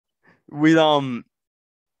with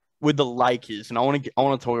with the Lakers, and I want to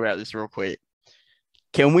talk about this real quick.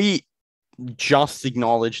 Can we just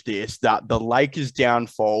acknowledge this, that the Lakers'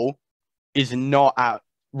 downfall is not at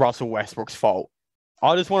Russell Westbrook's fault?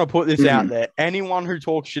 I just want to put this out there. Anyone who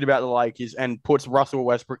talks shit about the Lakers and puts Russell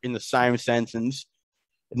Westbrook in the same sentence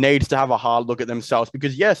needs to have a hard look at themselves,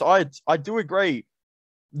 because yes, I do agree.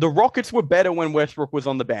 The Rockets were better when Westbrook was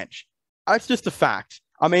on the bench. That's just a fact.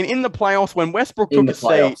 I mean, in the playoffs, when Westbrook In took the a seat,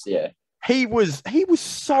 playoffs, yeah. he was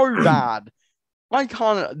so bad. I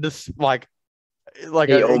can't just He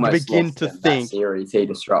almost begin lost to them that think series. He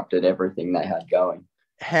disrupted everything they had going.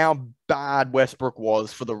 how bad Westbrook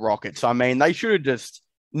was for the Rockets. I mean, they should have just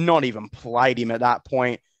not even played him at that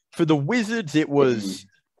point. For the Wizards, it was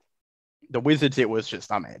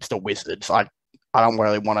just, I mean, it's the Wizards. I don't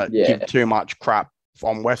really want to give too much crap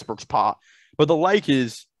on Westbrook's part. But the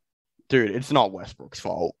Lakers, dude, it's not Westbrook's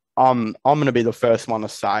fault. I'm going to be the first one to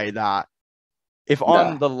say that if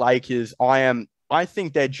I'm the Lakers, I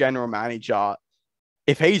think their general manager,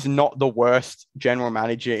 if he's not the worst general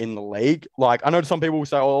manager in the league, like, I know some people will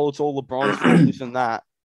say, oh, it's all LeBron's fault, this and that.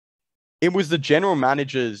 It was the general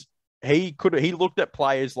managers. He looked at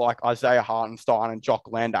players like Isaiah Hartenstein and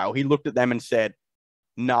Jock Landale. He looked at them and said,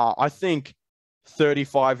 nah, I think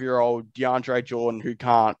 35-year-old DeAndre Jordan, who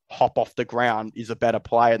can't hop off the ground, is a better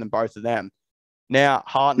player than both of them. Now,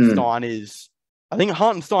 I think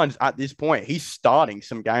Hartenstein's at this point, he's starting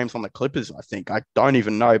some games on the Clippers, I think. I don't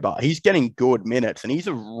even know, but he's getting good minutes, and he's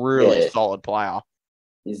a really solid player.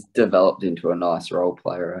 He's developed into a nice role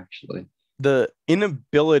player, actually. The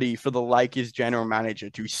inability for the Lakers general manager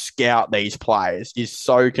to scout these players is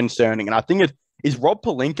so concerning. And I think is Rob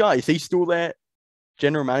Pelinka, is he still there,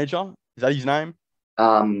 general manager? Is that his name?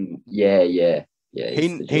 Yeah.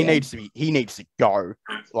 He needs to go,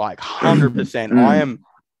 like, 100%.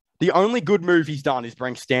 The only good move he's done is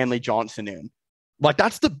bring Stanley Johnson in. Like,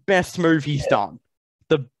 that's the best move he's done.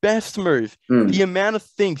 The best move. The amount of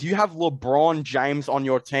things, you have LeBron James on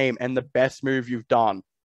your team, and the best move you've done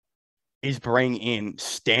is bring in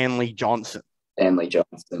Stanley Johnson.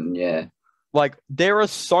 Yeah. Like, there are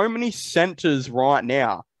so many centers right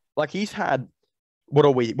now. Like, he's had, we're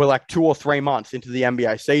like 2 or 3 months into the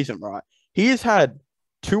NBA season, right? He has had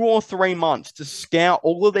 2 or 3 months to scout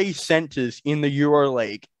all of these centers in the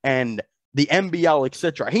EuroLeague and the NBL,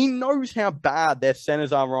 etc. He knows how bad their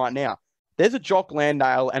centers are right now. There's a Jock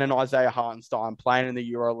Landale and an Isaiah Hartenstein playing in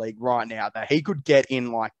the EuroLeague right now that he could get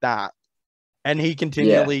in like that. And he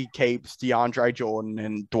continually keeps DeAndre Jordan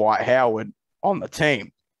and Dwight Howard on the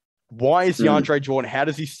team. Why is DeAndre Jordan? How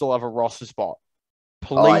does he still have a roster spot?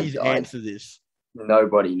 Please answer this.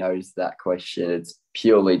 Nobody knows that question. It's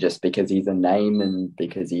purely just because he's a name and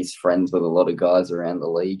because he's friends with a lot of guys around the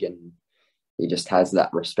league, and he just has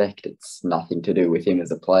that respect. It's nothing to do with him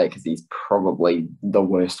as a player, because he's probably the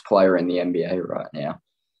worst player in the NBA right now.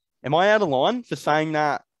 Am I out of line for saying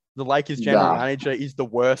that the Lakers general manager is the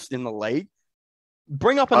worst in the league?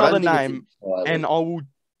 Bring up another name and I will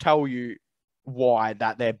tell you why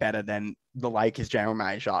that they're better than the Lakers general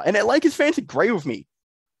manager. And Lakers fans agree with me.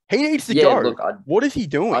 He needs to go. Look, what is he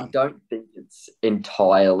doing? I don't think it's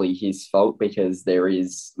entirely his fault, because there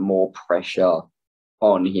is more pressure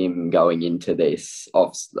on him going into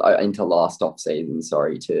into last off season,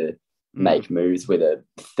 to make moves with a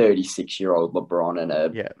 36-year-old LeBron and a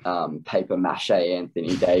paper mache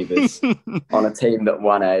Anthony Davis on a team that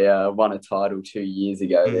won a title 2 years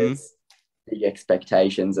ago. There's big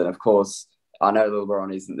expectations, and of course, I know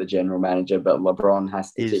LeBron isn't the general manager, but LeBron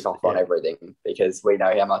has to kick off on everything, because we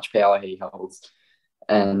know how much power he holds.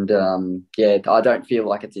 And I don't feel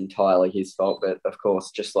like it's entirely his fault, but of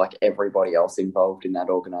course, just like everybody else involved in that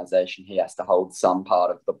organization, he has to hold some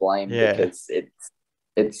part of the blame, because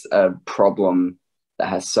it's a problem that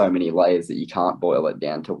has so many layers that you can't boil it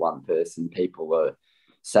down to one person. People are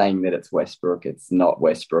saying that it's Westbrook. It's not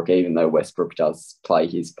Westbrook, even though Westbrook does play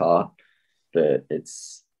his part, but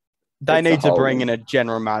they need to bring in a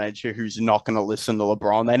general manager who's not going to listen to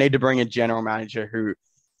LeBron. They need to bring a general manager who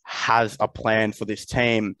has a plan for this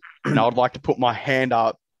team. And I would like to put my hand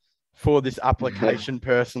up for this application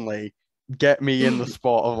personally. Get me in the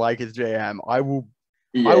spot of Lakers GM. I will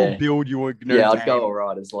build you a new I'd go all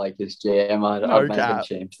right as Lakers GM. I'd make them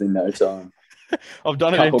champs in no time. I've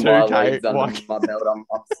done it in 2K. Like, my belt, I'm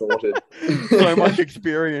sorted. So much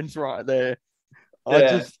experience right there.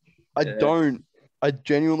 I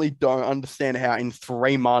genuinely don't understand how in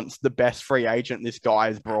 3 months the best free agent this guy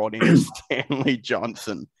has brought in is Stanley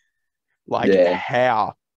Johnson.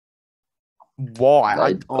 How? Why?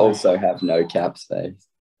 I also have no cap space.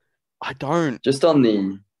 I don't. Just on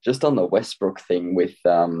the Westbrook thing with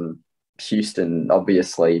Houston,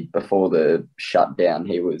 obviously, before the shutdown,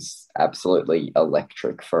 he was absolutely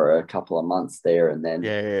electric for a couple of months there, and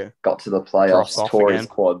then got to the playoffs, tore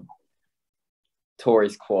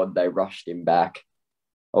his quad, they rushed him back,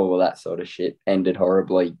 all that sort of shit, ended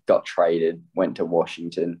horribly, got traded, went to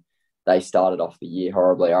Washington. They started off the year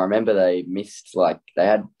horribly. I remember they missed, they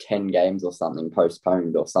had 10 games or something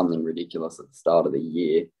postponed or something ridiculous at the start of the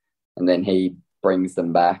year, and then he brings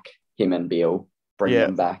them back, him and Bill, bring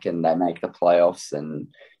them back, and they make the playoffs and,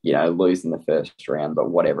 lose in the first round.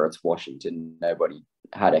 But whatever, it's Washington. Nobody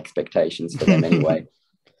had expectations for them anyway.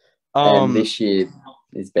 And this year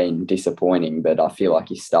has been disappointing, but I feel like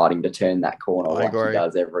he's starting to turn that corner he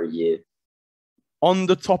does every year. On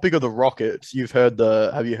the topic of the Rockets, have you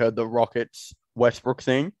heard the Rockets Westbrook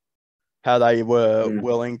thing? How they were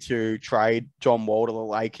willing to trade John Wall to the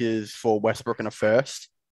Lakers for Westbrook and a first?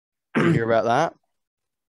 Did you hear about that?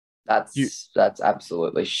 That's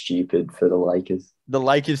absolutely stupid for the Lakers. The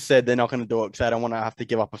Lakers said they're not going to do it because they don't want to have to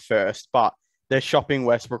give up a first, but they're shopping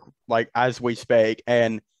Westbrook as we speak,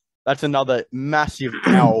 and that's another massive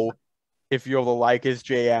L if you're the Lakers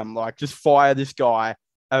GM. Just fire this guy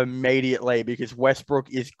immediately because Westbrook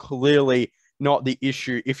is clearly not the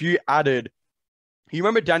issue. If you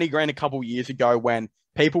remember Danny Green a couple years ago when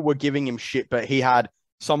people were giving him shit, but he had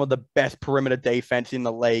some of the best perimeter defense in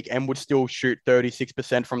the league and would still shoot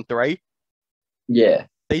 36% from three. Yeah.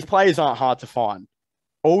 These players aren't hard to find.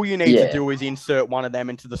 All you need to do is insert one of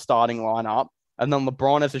them into the starting lineup, and then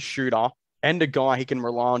LeBron as a shooter and a guy he can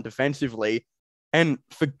rely on defensively. And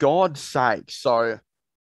for God's sake, so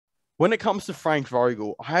when it comes to Frank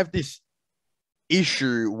Vogel, I have this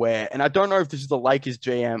issue where, and I don't know if this is the Lakers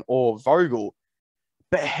GM or Vogel,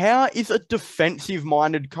 but how is a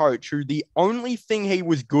defensive-minded coach who the only thing he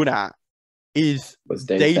was good at was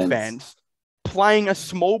defense, playing a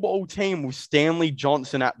small ball team with Stanley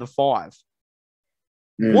Johnson at the 5?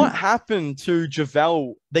 What happened to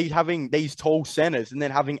JaVale having these tall centers and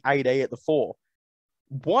then having AD at the 4?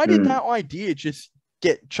 Why did that idea just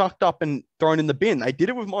get chucked up and thrown in the bin? They did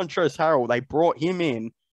it with Montrezl Harrell. They brought him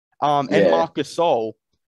in and Marc Gasol.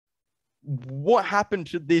 What happened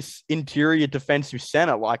to this interior defensive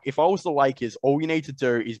center? If I was the Lakers, all you need to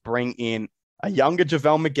do is bring in a younger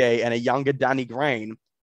JaVale McGee and a younger Danny Green,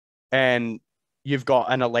 and you've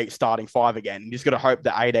got an elite starting 5 again. You just got to hope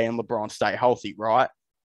that AD and LeBron stay healthy, right?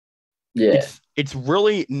 Yeah. It's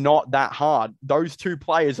really not that hard. Those two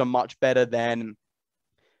players are much better than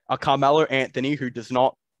a Carmelo Anthony who does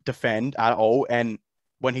not defend at all, and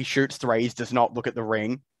when he shoots threes, does not look at the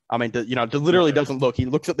ring. I mean, literally doesn't look. He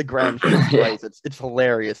looks at the ground, shoots threes. It's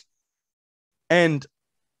hilarious. And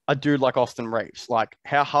a dude like Austin Reeves,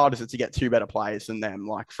 how hard is it to get 2 better players than them?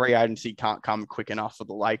 Free agency can't come quick enough for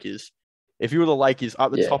the Lakers. If you were the Lakers,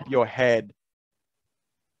 at the top of your head,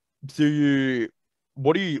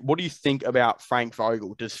 what do you think about Frank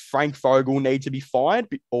Vogel? Does Frank Vogel need to be fired,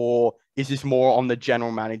 or is this more on the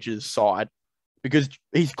general manager's side? Because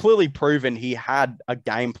he's clearly proven he had a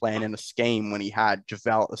game plan and a scheme when he had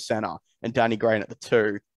JaVale at the center and Danny Green at the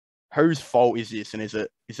 2. Whose fault is this, and is it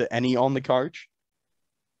any on the coach?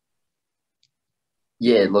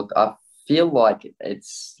 Yeah, look, I feel like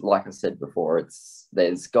it's, like I said before,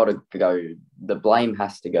 there's got to go, the blame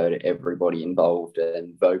has to go to everybody involved,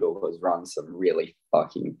 and Vogel has run some really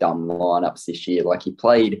fucking dumb lineups this year. He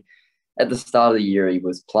played, at the start of the year, he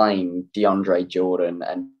was playing DeAndre Jordan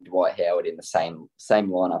and Dwight Howard in the same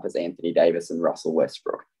lineup as Anthony Davis and Russell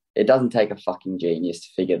Westbrook. It doesn't take a fucking genius to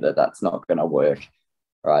figure that that's not going to work,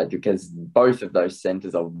 right? Because both of those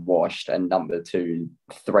centers are washed, and number 2,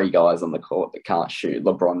 3 guys on the court that can't shoot.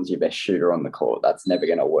 LeBron's your best shooter on the court. That's never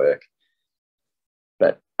going to work.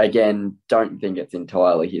 But again, don't think it's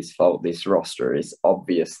entirely his fault. This roster is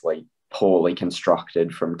obviously poorly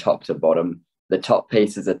constructed from top to bottom. The top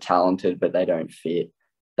pieces are talented, but they don't fit.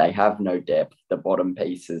 They have no depth. The bottom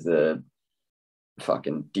pieces are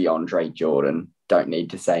fucking DeAndre Jordan. Don't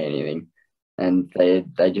need to say anything. And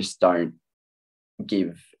they just don't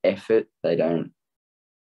give effort. They don't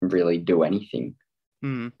really do anything.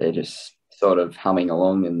 They're just sort of humming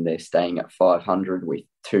along, and they're staying at 500 with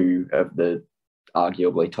 2 of the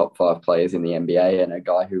arguably top 5 players in the NBA and a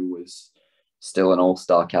guy who was still an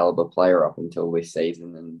all-star caliber player up until this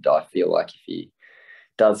season. And I feel like if he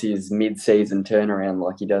does his mid-season turnaround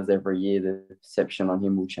like he does every year, the perception on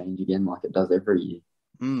him will change again like it does every year.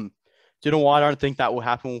 Do you know why I don't think that will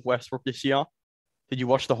happen with Westbrook this year? Did you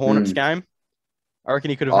watch the Hornets game? I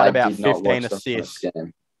reckon he could have had about 15 assists.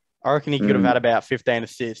 I reckon he could have had about 15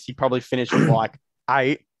 assists. He probably finished with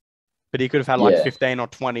 8, but he could have had 15 or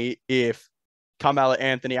 20 if Carmelo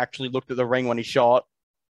Anthony actually looked at the ring when he shot,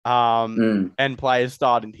 and players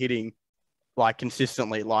started hitting. like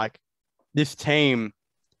consistently. Like this team,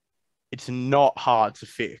 it's not hard to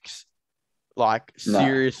fix. Like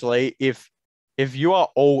seriously, if you are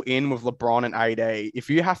all in with LeBron and AD, if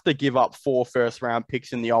you have to give up 4 first-round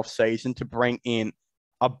picks in the offseason to bring in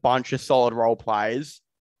a bunch of solid role players,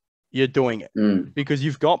 you're doing it. Because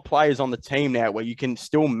you've got players on the team now where you can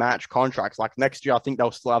still match contracts. Like next year, I think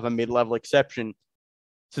they'll still have a mid-level exception.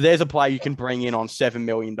 So there's a player you can bring in on $7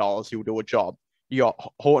 million who'll do a job. You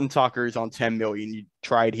got Horton Tucker who's on $10 million. You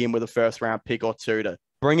trade him with a first-round pick or two to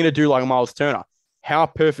bring in a dude like Miles Turner. How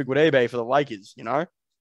perfect would he be for the Lakers, you know?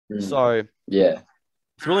 So yeah,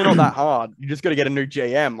 it's really not that hard. You just got to get a new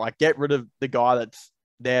GM. Like get rid of the guy that's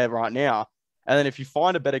there right now. And then if you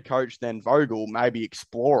find a better coach than Vogel, maybe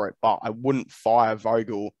explore it. But I wouldn't fire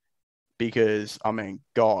Vogel because, I mean,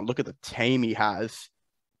 God, look at the team he has.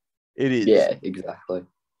 It is. Yeah, exactly.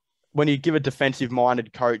 When you give a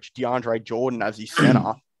defensive-minded coach DeAndre Jordan as his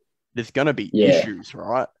center, there's going to be issues,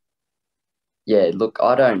 right? Yeah, look,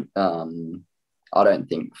 I don't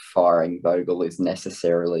think firing Vogel is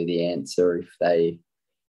necessarily the answer if they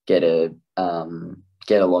get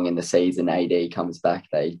along in the season. AD comes back,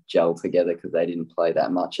 they gel together because they didn't play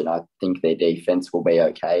that much, and I think their defense will be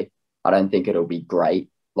okay. I don't think it'll be great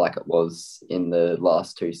like it was in the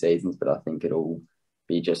last 2 seasons, but I think it'll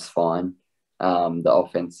be just fine. The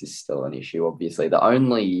offense is still an issue, obviously.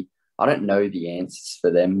 I don't know the answers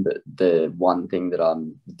for them, but the one thing that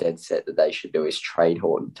I'm dead set that they should do is trade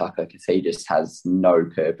Horton Tucker because he just has no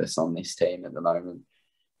purpose on this team at the moment.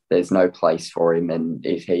 There's no place for him, and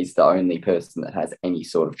if he's the only person that has any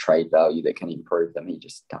sort of trade value that can improve them, he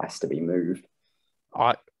just has to be moved.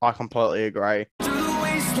 I completely agree.